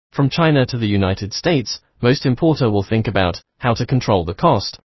From China to the United States, most importer will think about how to control the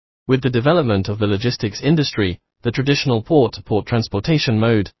cost. With the development of the logistics industry, the traditional port-to-port transportation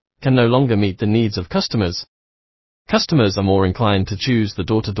mode can no longer meet the needs of customers. Customers are more inclined to choose the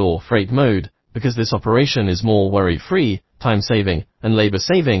door-to-door freight mode, because this operation is more worry-free, time-saving, and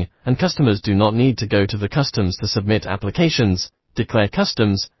labor-saving, and customers do not need to go to the customs to submit applications, declare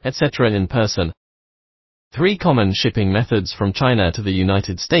customs, etc. in person. 3 common shipping methods from China to the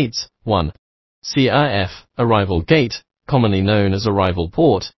United States. 1. CRF, arrival gate, commonly known as arrival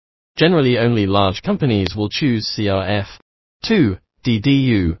port. Generally only large companies will choose CRF. 2.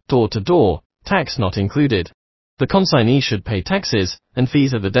 DDU, door-to-door, tax not included. The consignee should pay taxes and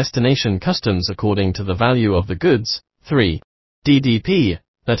fees at the destination customs according to the value of the goods. 3. DDP,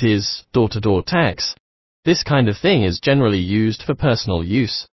 that is, door-to-door tax. This kind of thing is generally used for personal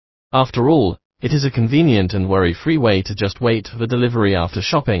use. After all, it is a convenient and worry-free way to just wait for the delivery after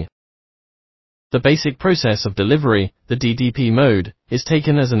shopping. The basic process of delivery, the DDP mode, is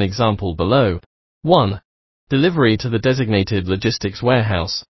taken as an example below. 1. Delivery to the designated logistics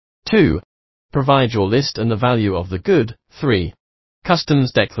warehouse. 2. Provide your list and the value of the good. 3.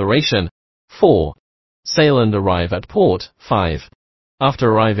 Customs declaration. 4. Sail and arrive at port. 5.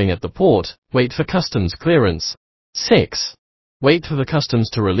 After arriving at the port, wait for customs clearance. 6. Wait for the customs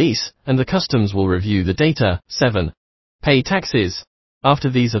to release, and the customs will review the data. 7. Pay taxes.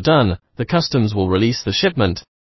 After these are done, the customs will release the shipment.